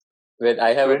Wait,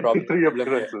 I have a 23 problem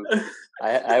here. appearances.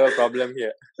 I have a problem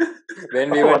here.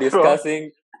 When we were What's wrong?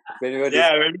 discussing, when we were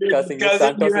discussing if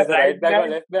Santos is a right back or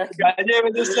left back, Gajay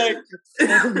was just like,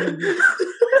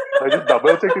 I just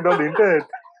double checked it on the internet.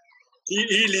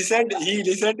 he listened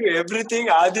to everything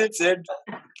Adil said,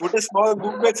 put a small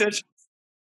book and said,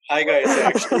 hi guys,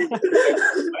 actually, my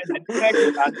left back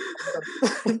is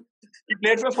Adil. He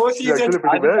played for 4 He's seasons. actually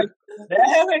pretty Adil bad. like, where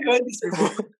have I heard this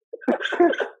before?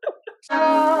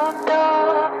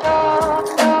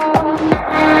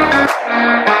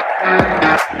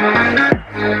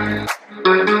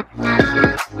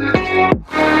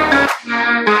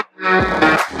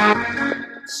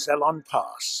 Sell on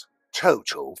Pass.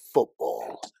 Total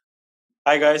football.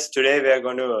 Hi guys, today we are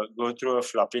going to go through a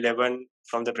flop 11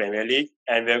 from the Premier League,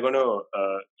 and we are going to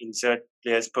insert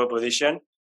players per position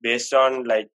based on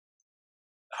like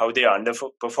how they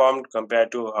underperformed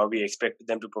compared to how we expected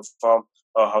them to perform,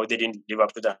 or how they didn't live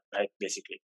up to the hype,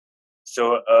 basically.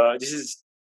 So this is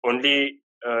only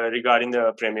regarding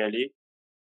the Premier League.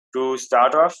 To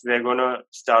start off, we're going to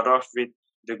start off with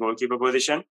the goalkeeper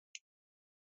position.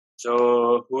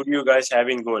 So who do you guys have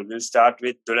in goal? We'll start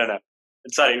with Dulana.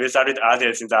 Sorry, we'll start with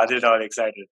Adil, since Adil is all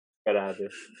excited.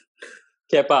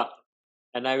 Kepa.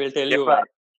 And I will tell you Kepa. why.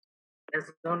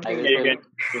 It's not Good today,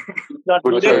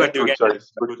 choice, but you good can.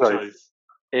 choice, good choice.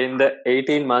 In the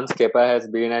 18 months Kepa has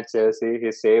been at Chelsea,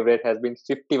 his save rate has been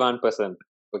 51%.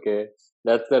 Okay,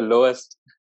 that's the lowest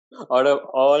out of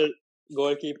all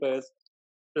goalkeepers.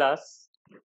 Plus,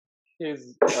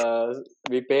 his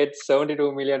we paid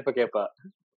 72 million for Kepa.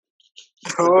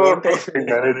 Oh,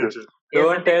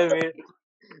 Don't tell me.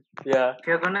 Yeah. If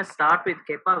you're gonna start with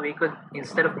Kepa, we could,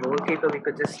 instead of goalkeeper, we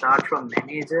could just start from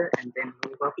manager and then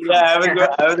move up. Yeah, I was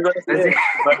going to say,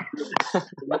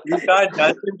 but you can't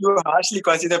judge him too harshly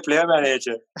because he's a player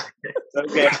manager.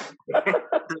 Okay.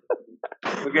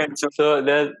 Okay, so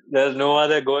there's no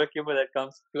other goalkeeper that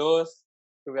comes close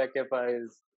to where Kepa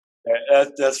is.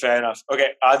 That's fair enough.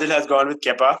 Okay, Adil has gone with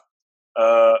Kepa.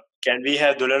 Can we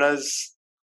have Dulana's?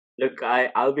 Look,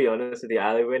 I'll be honest with you.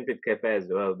 I went with Kepa as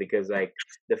well because, like,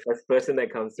 the first person that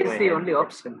comes to my He's the head, only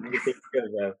option.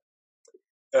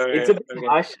 It's a bit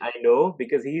harsh, I know,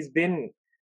 because he's been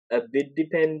a bit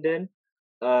dependent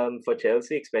for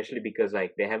Chelsea, especially because,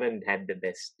 like, they haven't had the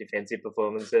best defensive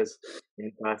performances in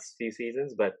the past few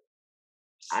seasons. But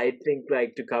I think,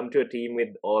 like, to come to a team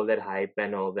with all that hype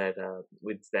and all that,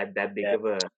 with that big of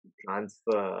a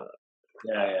transfer.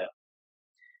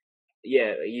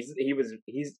 Yeah, he's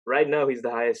right now he's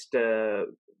the highest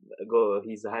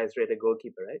he's the highest rated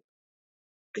goalkeeper, right?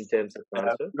 In terms of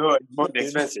transfer. No, it's more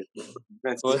expensive. He's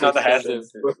not the highest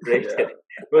rated.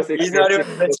 He's not even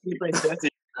the best keeper in Chelsea.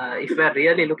 If we're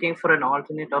really looking for an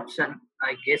alternate option,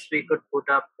 I guess we could put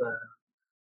up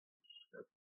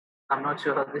I'm not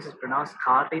sure how this is pronounced,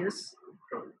 Karius.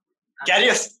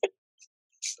 Karius.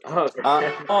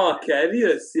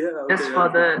 Karius, yeah.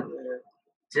 Okay,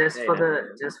 Just for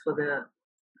the.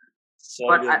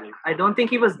 But I don't think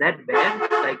he was that bad.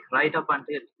 Like right up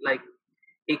until like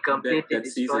he completely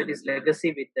destroyed his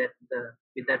legacy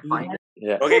with that final.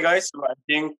 Yeah. Okay, guys. So I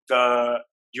think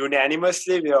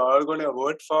unanimously we are all going to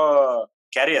vote for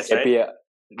Karius, right?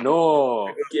 No.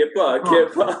 Kepa.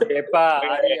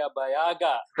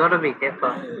 Arriabayaga. Gotta be Kepa.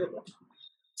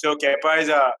 So Kepa's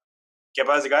a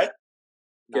guy.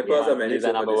 Kepa's a manager. He's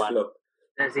a number one.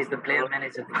 Yes, he's the player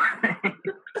manager.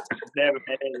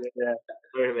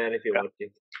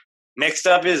 Next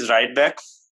up is right back.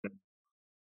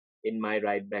 In my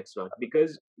right back slot,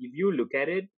 because if you look at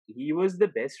it, he was the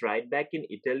best right back in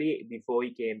Italy before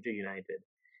he came to United,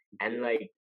 and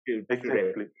like to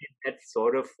that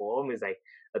sort of form is like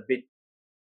a bit,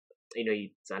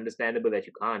 it's understandable that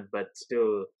you can't, but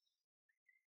still,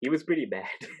 he was pretty bad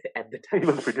at the time. He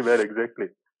was pretty bad, exactly.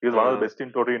 He was one of the best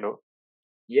in Torino.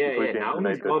 Yeah. Now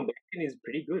he's gone back and he's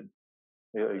pretty good.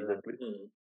 Yeah, exactly.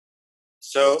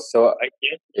 So I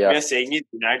guess we are saying it,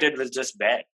 United was just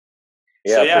bad.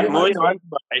 Yeah, so moving on to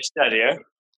Aishtar here.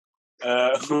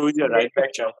 Who's your right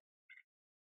back choice?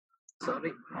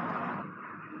 Sorry.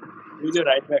 Who's your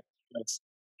right back choice?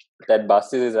 That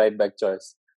bus is his right back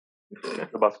choice.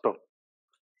 The bus stop.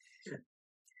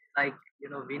 Like,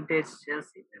 vintage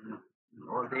Chelsea.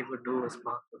 All they would do was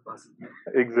park the bus.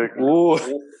 Exactly.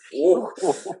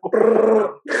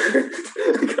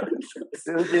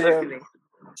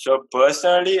 So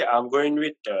personally, I'm going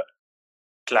with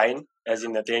Klein, as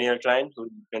in Nathaniel Klein, who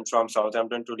went from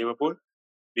Southampton to Liverpool,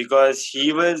 because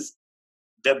he was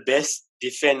the best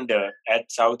defender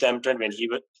at Southampton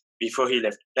before he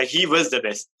left. Like, he was the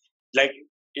best. Like,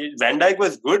 Van Dijk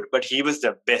was good, but he was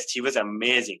the best. He was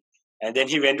amazing. And then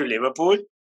he went to Liverpool,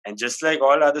 And just like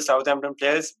all other Southampton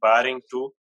players, barring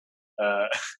two,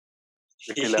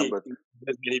 Ricky Lambert.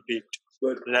 was very peaked.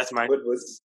 But That's my. but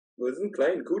wasn't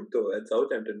Klein good though at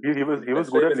Southampton? He was That's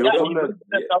good like at the Yeah, Liverpool. he was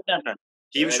good at Southampton.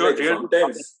 He and showed like real good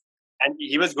sometimes and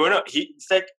he was going to.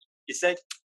 It's like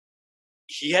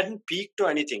he hadn't peaked to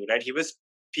anything, right? He was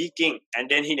peaking, and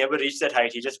then he never reached that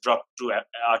height. He just dropped to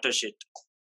utter shit.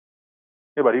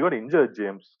 Yeah, but he got injured,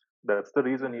 James. That's the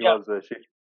reason he Yeah. was shit.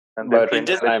 And then But Trent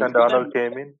just- Alexander-Arnold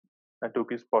came in and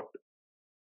took his spot.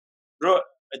 Bro,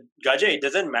 Gaja, it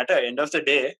doesn't matter. End of the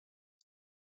day,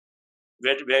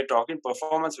 we're talking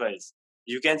performance-wise.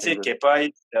 You can say Exactly.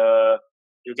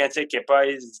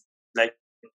 Kepa is like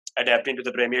adapting to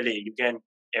the Premier League.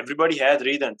 Everybody has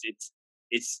reasons.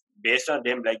 It's based on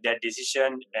them, like that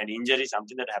decision and injury,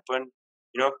 something that happened.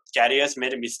 Karius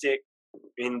made a mistake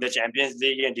in the Champions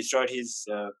League and destroyed his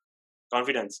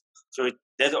confidence. So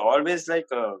there's always like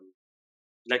a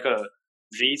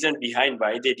reason behind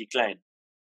why they decline.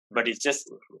 But it's just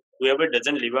whoever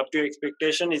doesn't live up to your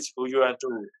expectation is who you have to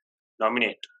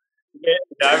nominate. Okay,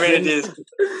 that way it is.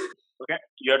 Okay,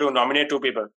 you have to nominate two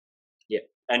people. Yeah.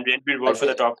 And then we'll vote for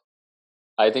the top.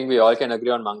 I think we all can agree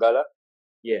on Mangala.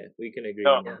 Yeah, we can agree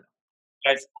No. on that.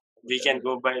 Guys, we can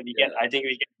go by. I think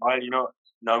we can all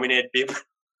nominate people.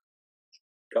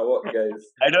 come on,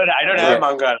 guys. I don't have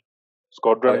Mangal.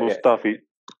 Squadron Okay. Mustafi.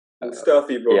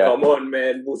 Mustafi, bro. Yeah. Come on,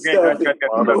 man. Okay, Mustafi. cut.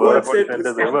 One of the No worst one said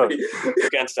defenders ever. Mustafi. You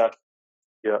can start.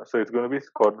 Yeah, so it's going to be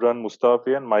Squadron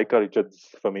Mustafi and Micah Richards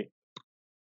for me.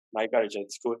 Micah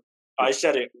Richards, cool.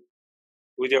 Aisha,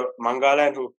 with your Mangala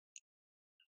and who?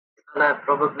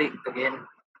 Probably again.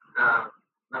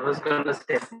 I was going to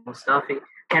say Mustafi.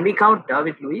 Can we count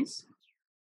David Luiz?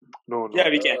 No. Yeah,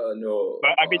 we can. No.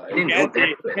 But I mean, He didn't can do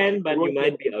that well. Can, but you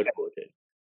might be outvoted.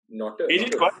 Not He a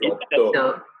did quite flop decent.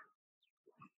 though.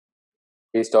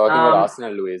 He's talking about Um,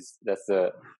 Arsenal, Luis. That's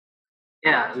the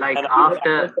Yeah, like And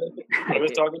after. I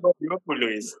was talking about Liverpool,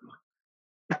 Luis.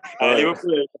 Oh,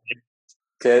 Liverpool.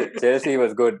 Chelsea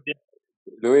was good.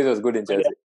 Luis was good in Chelsea.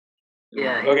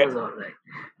 Yeah, he Okay. was alright.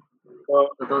 So,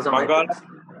 So those are my Mangala. picks.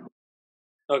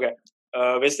 Okay.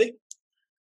 Wesley?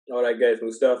 Alright, guys.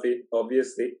 Mustafi,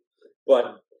 obviously.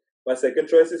 But my second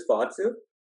choice is Fazio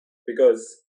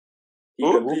because he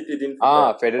Who? completely didn't.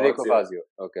 Federico Fazio. Fazio.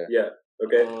 Okay. Yeah.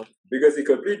 Okay. Because he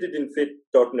completely didn't fit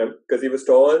Tottenham because he was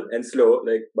tall and slow.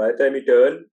 Like by the time he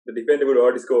turned, the defender would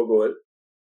already score a goal.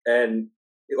 And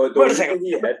the only thing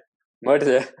he had.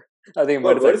 Mertesacker. I think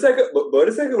Mertesacker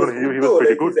was he good was though.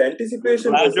 pretty Like good. his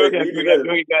anticipation was like really well.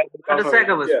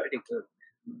 Mertesacker was Yeah. pretty good.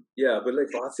 Yeah, but like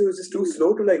Fazio was just too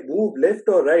slow to like move left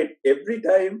or right. Every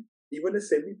time, even a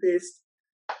semi-paced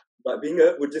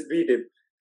winger would just beat him.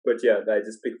 But yeah, I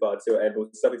just picked Fazio and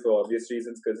Mustafi for obvious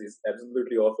reasons because he's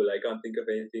absolutely awful. I can't think of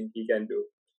anything he can do.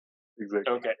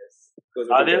 Exactly. Okay. Those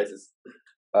are the Adil? choices.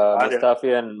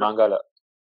 Mustafi and Mangala.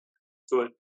 Cool.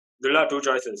 Dulla, two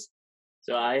choices.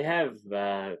 So I have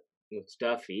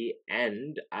Mustafi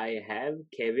and I have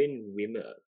Kevin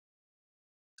Wimmer.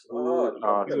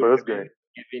 Spurs guy.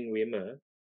 Kevin Wimmer.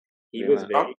 He Wimmer. was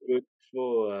very good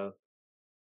for.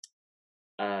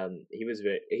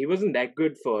 He wasn't that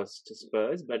good for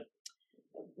Spurs, but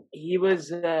he was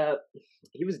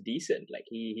decent. Like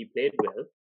he played well,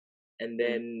 and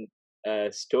then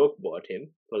Stoke bought him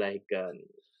for like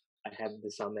I have the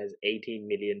sum as £18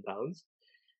 million,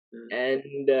 and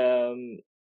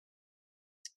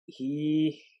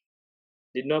he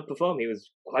did not perform. He was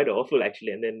quite awful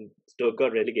actually, and then Stoke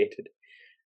got relegated.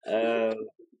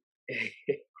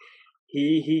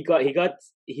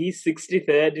 He's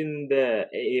 63rd in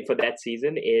for that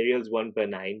season. Ariel's 1 per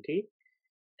 90,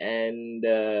 and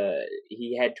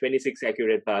he had 26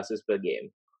 accurate passes per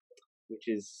game, which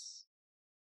is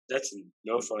That's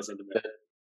no for a centimeter.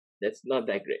 that's not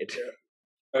that great.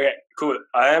 Okay, cool.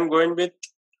 I am going with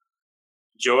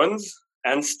Jones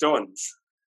and Stones.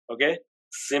 Okay,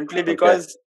 simply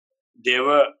because they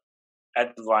were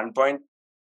at one point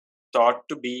thought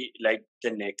to be like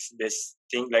the next best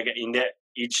thing. Like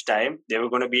each time they were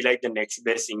going to be like the next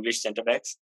best English centre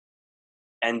backs,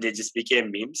 and they just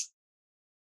became memes.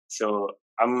 So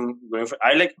I'm going for.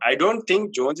 I don't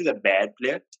think Jones is a bad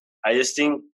player. I just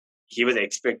think he was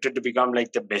expected to become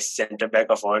like the best centre back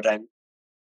of all time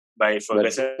by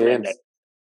Ferguson. And that.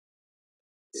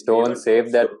 Stone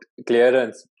saved that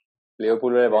clearance.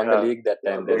 Liverpool would have won the league that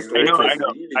time. Yeah,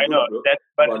 I know.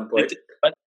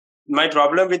 But my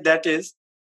problem with that is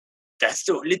that's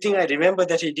the only thing I remember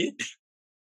that he did.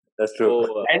 That's true.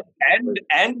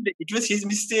 And it was his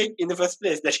mistake in the first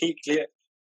place that he cleared.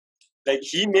 Like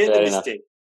he made the mistake.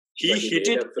 He hit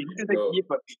it into the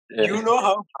keeper. Yeah. You know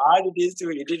how hard it is to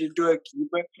hit it into a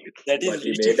keeper. That is. But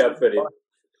he made up for it.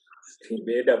 He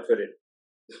made up for it.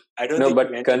 I don't No, think but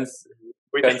he meant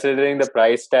it. considering the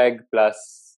price tag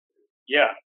plus,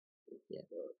 Yeah.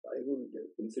 I wouldn't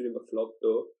consider him a flop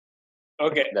though.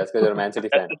 Okay. that's because you're a Man City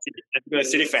fan. Let's go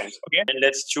City fans. Okay. And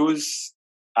let's choose.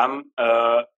 I'm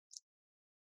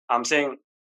saying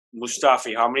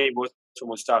Mustafi. How many votes for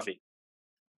Mustafi?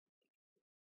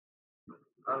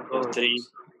 I'll go with 3,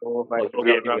 4, 5. Okay,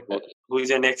 Okay. agree with that. Who's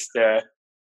your next?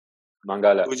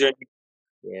 Mangala. Who's your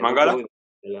Yeah, Mangala? we'll go with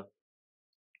Mangala.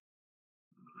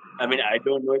 I mean, I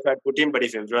don't know if I'd put him, but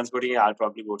if everyone's putting him, I'll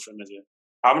probably vote for him as well.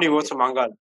 How many votes for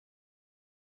Mangala?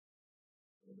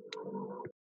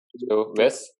 So,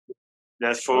 Wes?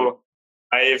 That's 4,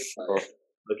 5. Oh,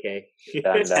 Okay.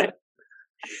 done.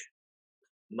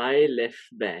 My left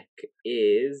back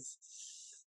is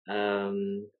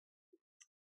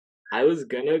I was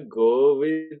gonna go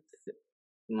with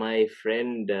my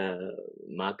friend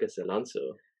Marcus Alonso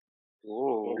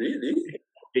Oh, Really?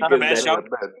 Not a because bad that's shout.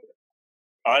 bad.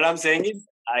 All I'm saying is,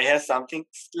 I have something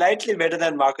slightly better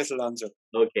than Marcus Alonso.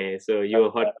 okay. So you're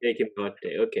hot take in hot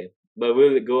take. Okay, but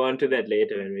we'll go on to that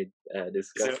later when we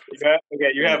discuss. So,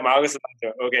 you have Marcus Alonso.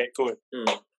 Okay, cool.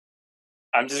 Hmm.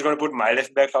 I'm just going to put my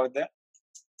left back out there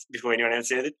before anyone else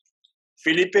says it.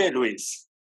 Felipe Luis.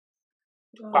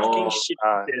 Fucking shit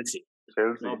for Chelsea.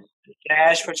 Chelsea.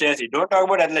 Trash for Chelsea. Don't talk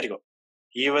about Atletico.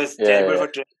 He was Yeah, terrible yeah. for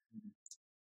Chelsea.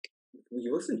 He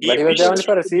wasn't. But he was there only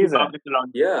for a season.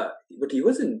 Yeah, but he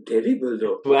wasn't terrible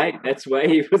though. That's why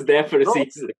he was there for a No.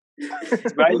 season.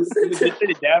 Why he was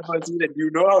literally there for a season. You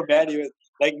know how bad he was.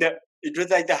 It was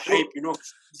like the hype, you know.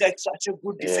 He's like such a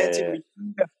good defensive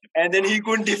midfielder. And then he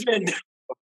couldn't defend.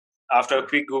 After a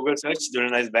quick Google search,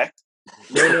 Dulana is back.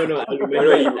 No. I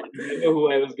remember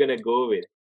who I was gonna go with.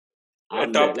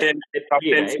 Top 10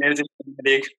 right? sales in the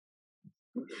league.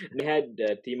 They had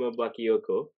Timo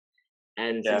Bakayoko,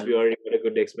 and Yeah. since we already got a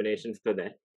good explanation for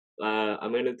that,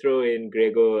 I'm going to throw in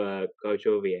Gregor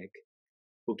Kauchowiak,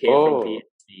 who came from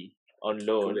PSG on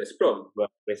loan West Brom. to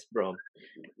West Brom.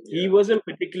 He wasn't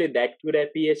particularly that good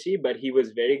at PSG, but he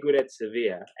was very good at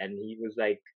Sevilla, and he was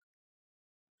like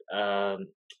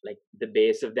the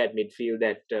base of that midfield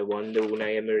that won the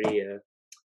Unai Emery.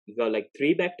 He got like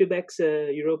 3 back-to-backs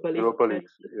Europa League. Europa League.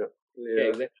 Yeah. Yeah,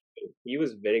 exactly. He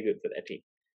was very good for that team.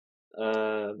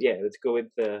 Let's go with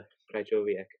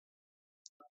Kauchowiak.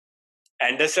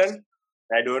 Anderson.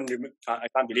 I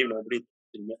can't believe nobody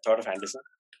thought of Anderson.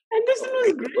 Anderson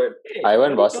was great. I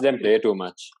haven't watched them play too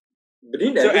much. But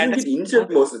didn't Anderson get injured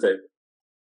most of the time?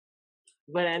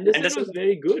 But Anderson was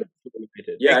very good.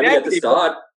 Yeah, Exactly. I mean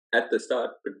at the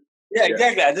start. But Yeah,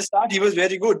 exactly. At the start, he was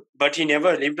very good, but he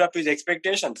never lived up to his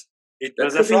expectations. It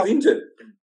that's was a because he was flop. injured.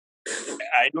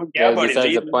 I don't care about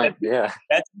Besides it. the point. Yeah.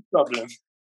 That's his problem.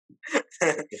 No,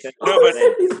 How but is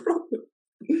that his problem?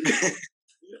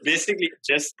 basically,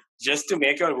 just to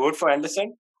make your vote for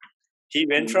Anderson, he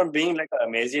went from being like an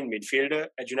amazing midfielder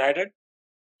at United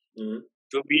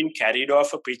to being carried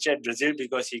off a pitch at Brazil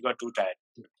because he got too tired.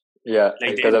 Yeah,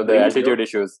 Like because of the altitude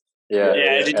issues. Yeah,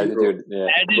 altitude. Yeah.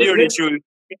 Attitude issues.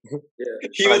 Yeah.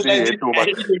 He was He like ate too much.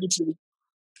 attitude issues.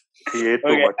 He ate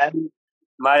too Okay, much. and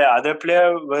my other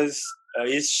player is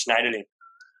Schneiderlin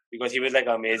because he was like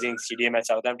amazing CDM at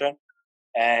Southampton,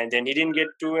 and then he didn't get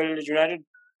too well at United.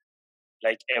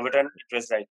 Like Everton, it was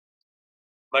like,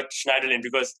 but Schneiderlin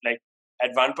because like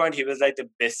at one point he was like the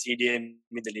best CDM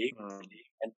in the league,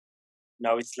 and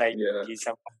now it's like he's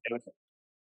some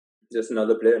Just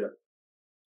another player now.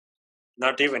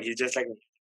 not even he's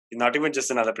not even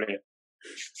just another player.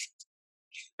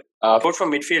 After, For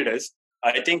midfielders,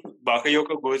 I think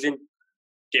Bakayoko goes in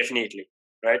definitely,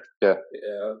 right? Yeah.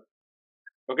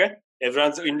 Okay,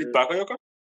 everyone's in with Bakayoko.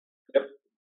 Yep.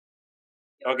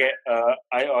 Okay,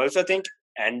 I also think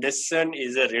Anderson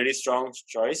is a really strong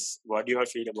choice. What do you all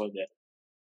feel about that?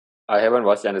 I haven't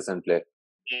watched Anderson play,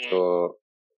 so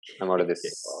I'm out of this.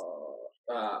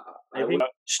 I think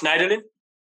Schneiderlin?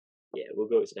 Yeah, we'll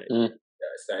go with Schneiderlin.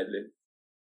 Yeah, Schneiderlin.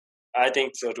 I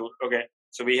think so too. Okay,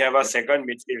 so we have our second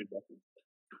midfielder.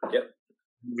 Yep.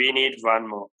 We need one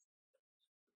more.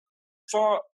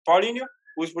 For Paulinho,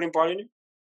 who's putting Paulinho?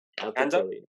 Hands up.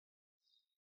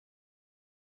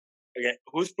 Okay,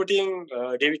 who's putting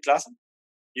David Klaassen?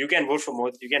 You can vote for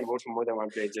more. You can vote for more than one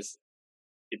player. It just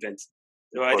depends.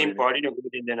 So I think Paulinho goes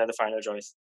in another final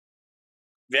choice.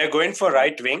 We are going for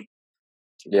right wing.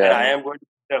 Yeah. And I am going to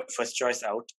put the first choice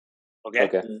out. Okay.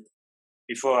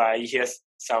 Before I hear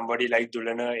somebody like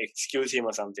Dulana excuse him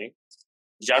or something.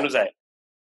 Januzaj,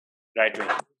 right wing.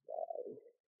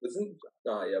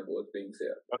 Both wings,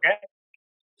 yeah.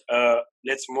 Okay.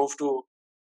 Let's move to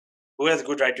who has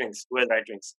good right wings. Who has right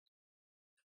wings?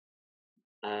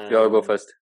 You all go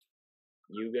first.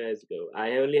 You guys go.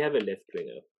 I only have a left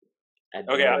winger.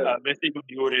 Okay, basically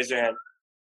you raise your hand.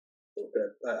 Okay.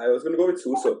 I was going to go with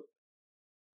Suso.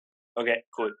 Okay,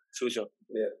 cool. Suso.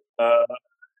 Yeah.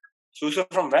 Suso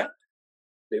from where?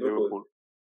 Liverpool.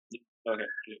 Okay.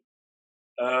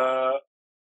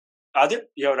 Adil,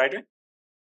 you're right wing?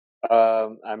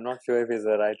 I'm not sure if he's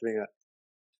a right winger.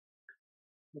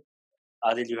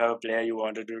 Adil, you have a player you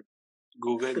wanted to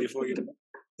Google before you?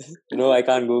 No, I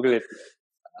can't Google it.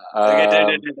 Okay,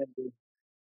 doesn't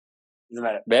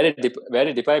matter. Where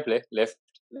did Depay play? Left.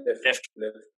 Left.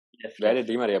 Where did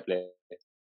Di Maria play?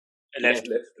 Left,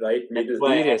 right, middle.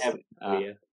 Seriously?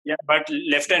 Yeah, but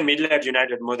left and middle at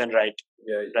United more than right.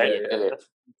 Yeah, right. Yeah.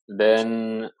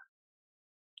 Then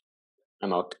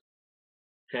I'm out.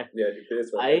 Yeah, Depay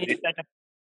is one.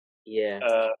 Yeah.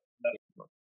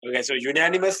 Okay, so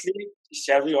unanimously,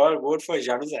 shall we all vote for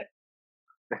Januzaj?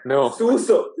 No.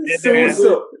 Suso. I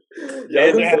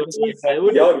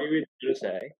would agree with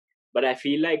Januzaj, but I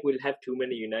feel like we'll have too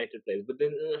many United players. But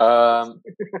then,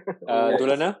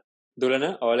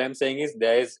 Dulana. All I'm saying is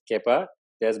there is Kepa,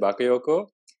 there's Bakayoko,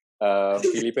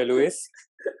 Felipe Luis.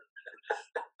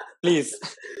 Please.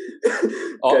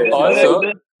 Also,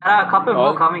 a couple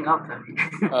more coming up.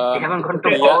 We haven't gone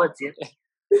to forwards yet.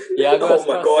 Oh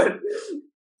my god.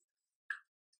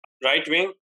 Right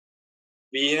wing,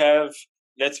 we have.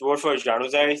 Let's vote for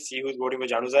Januzaj. See who's voting for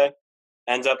Januzaj.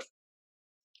 Hands up.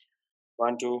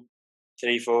 1, 2,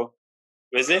 3, 4.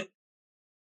 Wesley?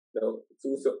 No,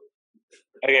 Suso.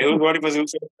 Okay, who's voting for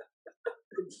Suso?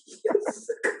 Yes.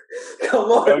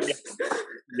 Come on. Okay.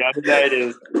 Januzaj it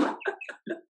is.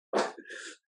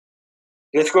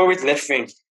 Let's go with left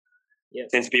wing. Yeah.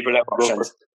 Since people have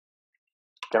options.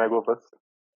 Can I go first?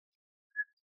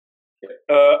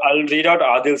 I'll read out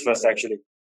Adil's first, actually.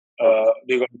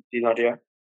 Because he's not here.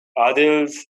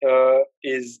 Adil's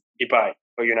is Depay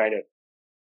for United.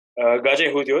 Gajay,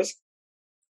 who's yours?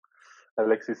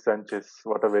 Alexis Sanchez.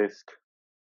 What a waste.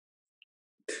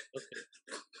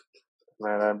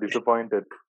 Man, I'm disappointed.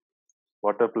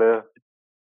 What a player.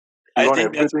 He won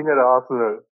everything at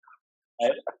Arsenal.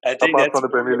 I think apart from the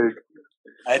Premier League.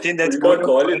 I think that's you can't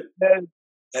call it.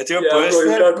 That's your Bro,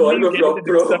 personal. you can't call him a flop,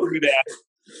 bro.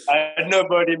 I don't know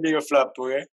about him being a flop,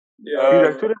 okay? Yeah. He's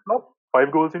actually a flop.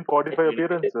 5 goals in 45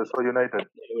 appearances for United. I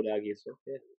would argue so.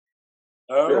 Yeah.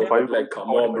 Yeah, but like, come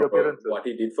on, bro. What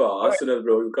he did for Arsenal,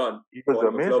 bro, you can't. He was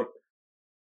amazing.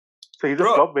 So he's a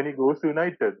flop when he goes to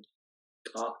United.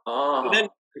 But he's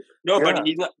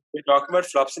not. We're talking about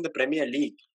flops in the Premier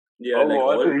League. Yeah,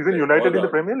 he's in United in the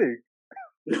Premier League.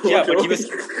 Yeah, but he was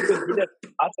good at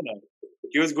Arsenal.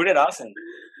 He was good at Arsenal.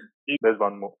 There's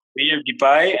one more. We have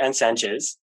Depay and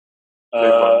Sanchez.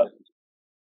 Yeah,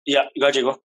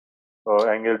 go.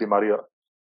 Angel Di Maria.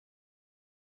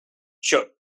 Sure.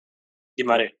 Di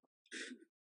Maria.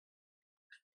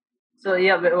 So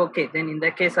yeah, okay. Then in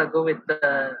that case, I'll go with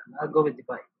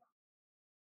Depay.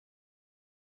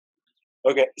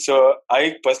 Okay, so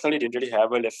I personally didn't really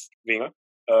have a left winger.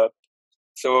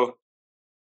 So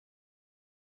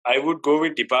I would go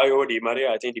with Depay over Di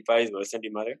Maria. I think Depay is worse than Di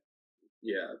Maria.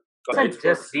 Yeah. It's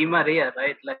just Di Maria,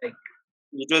 right? Like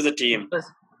it was a team.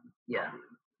 Yeah.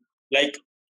 Like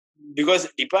because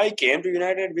Depay came to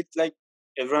United with like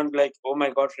everyone like, oh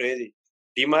my god, crazy.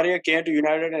 Di Maria came to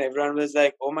United and everyone was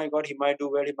like, oh my god, he might do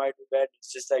well, he might do bad.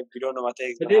 It's just like we don't know what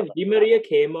they're But then Di Maria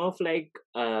came off like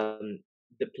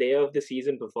the player of the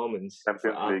season performance.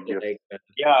 Exactly.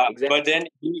 But then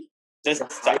the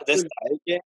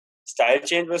style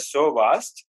change was so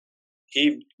vast.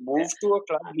 He moved to a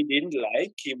club he didn't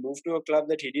like. He moved to a club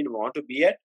that he didn't want to be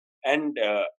at. And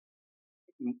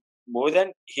more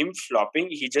than him flopping,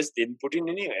 he just didn't put in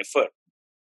any effort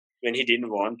when he didn't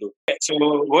want to. So,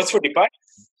 what's for Depay? I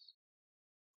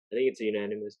think it's a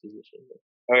unanimous decision.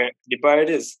 Okay, Depay it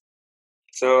is.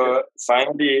 So,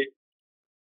 finally,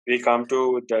 we come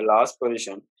to the last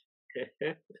position,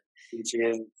 which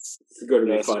is it's going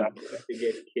to be fun to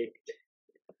get kicked.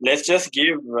 Let's just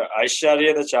give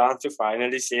Aishwarya the chance to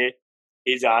finally say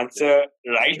his answer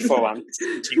right for once.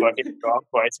 She got it wrong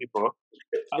twice before.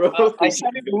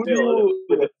 Aishwarya,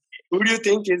 who do you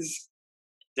think is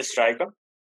the striker?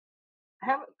 I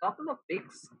have a couple of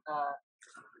picks.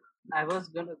 I was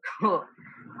gonna go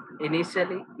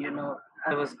initially.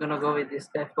 I was gonna go with this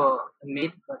guy for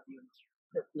mid, but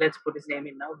let's put his name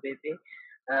in now, Pepe.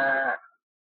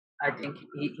 I think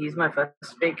he's my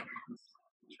first pick.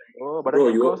 Oh, but bro,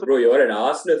 you're an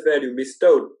Arsenal fan. You missed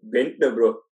out. Bentner,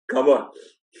 bro. Come on.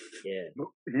 Yeah.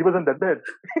 He wasn't that bad.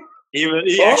 He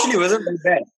actually wasn't that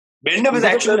bad. Bentner was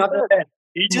actually not that bad.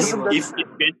 He just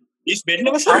If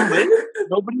Bednar was humble,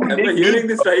 nobody would Am I hearing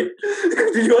this right?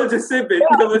 Did you all just say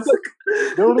Bednar was?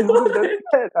 No, he wasn't that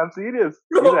bad. I'm serious.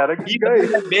 He's an arrogant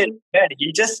guy.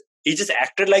 He just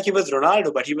acted like he was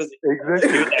Ronaldo, but he was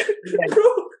Exactly.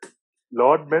 Bro,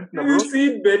 Lord Bentner, bro. you've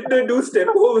seen Bednar do step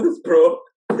overs, bro.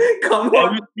 Come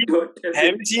on.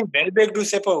 Have you seen Welbeck do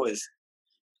step overs?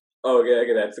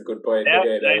 Okay, that's a good point. Yeah,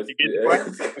 Okay, that right, was, you get the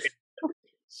point.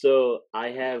 So I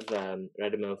have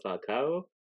Radamel Falcao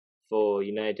for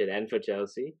United and for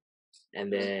Chelsea,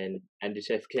 and then Andriy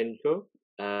Shevchenko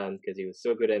because he was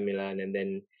so good at Milan, and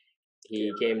then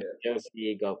he came to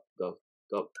Chelsea, got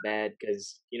bad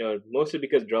because mostly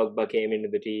because Drogba came into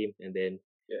the team and then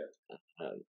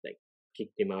like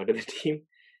kicked him out of the team,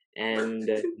 and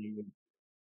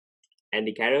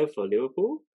Andy Carroll for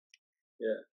Liverpool.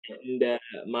 And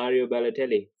Mario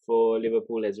Balotelli for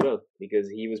Liverpool as well, because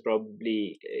he was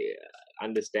probably,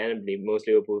 understandably, most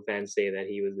Liverpool fans say that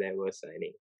he was their worst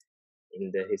signing in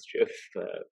the history of.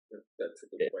 That's a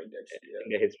good point, actually.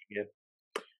 In the history,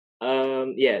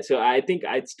 yeah. So I think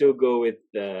I'd still go with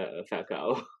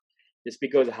Falcao, just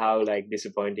because how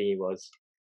disappointing he was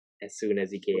as soon as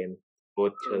he came,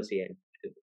 both Chelsea and.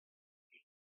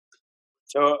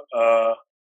 So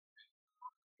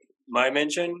my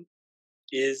mention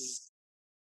is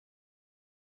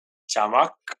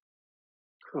Chamak.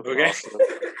 Okay.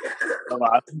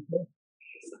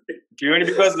 Purely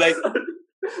because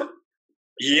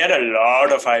he had a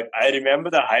lot of hype. I remember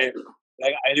the hype.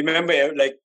 I remember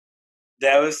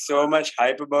there was so much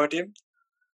hype about him,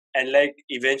 and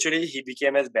eventually he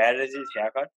became as bad as his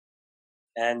haircut,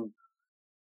 and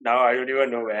now I don't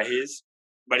even know where he is.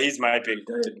 But he's my pick.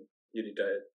 He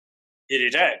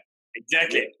retired.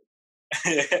 Exactly.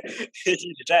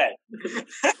 He retired.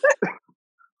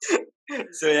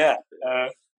 So yeah,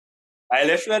 I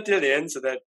left that till the end so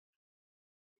that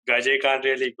Gajay can't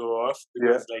really go off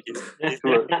because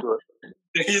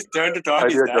his turn to talk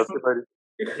is now.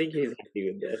 I think he's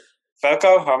happy with that.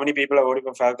 Falcao, how many people are voting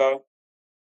for Falcao?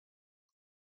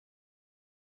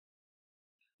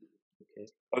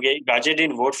 Okay, Gajay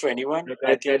didn't vote for anyone.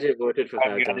 I think Gajay voted for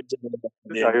Falcao.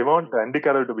 I want Andy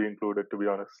Carroll to be included, to be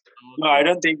honest. No, I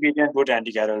don't think we can vote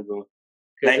Andy Carroll, bro.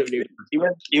 He was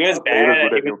bad. He was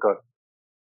good at Newcastle.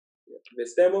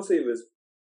 This time also he was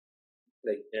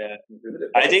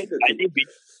I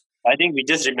think we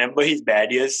just remember his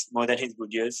bad years more than his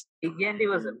good years. Igandi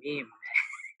was a meme.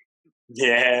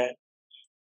 Yeah.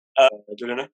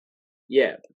 Juliana?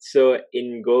 Yeah. So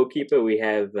in goalkeeper we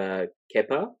have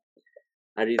Kepa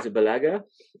Arrizabalaga,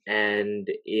 and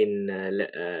in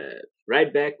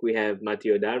right back we have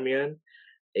Matteo Darmian.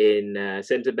 In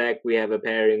centre back we have a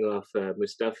pairing of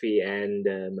Mustafi and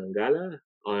Mangala.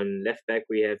 On left back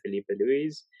we have Felipe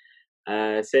Luis.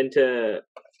 Centre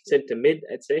mid,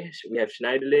 I'd say we have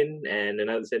Schneiderlin, and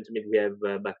another centre mid we have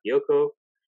Bakayoko.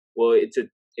 Well, it's a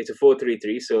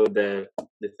 4-3-3, so the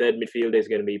third midfielder is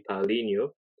going to be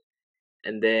Paulinho,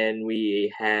 and then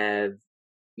we have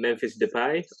Memphis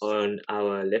Depay on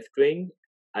our left wing,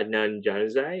 Adnan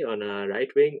Januzaj on our right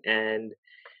wing, and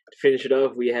to finish it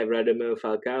off we have Radamel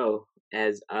Falcao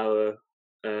as our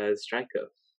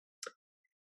striker.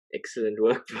 Excellent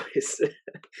work, boys.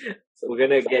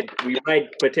 We might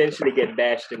potentially get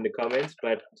bashed in the comments,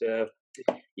 but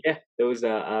yeah, those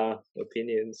are our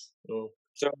opinions. So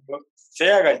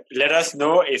yeah, guys, let us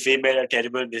know if we made a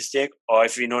terrible mistake or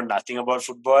if we know nothing about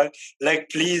football.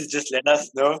 Please just let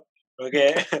us know.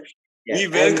 Okay, yeah, we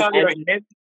welcome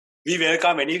we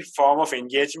welcome any form of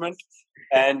engagement,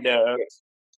 and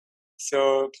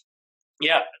so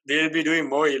yeah, we'll be doing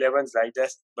more 11s like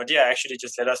this. But yeah, actually,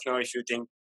 just let us know if you think.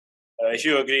 If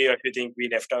you agree or if you think we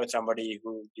left out somebody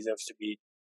who deserves to be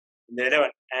in the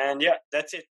 11. And yeah,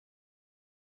 that's it.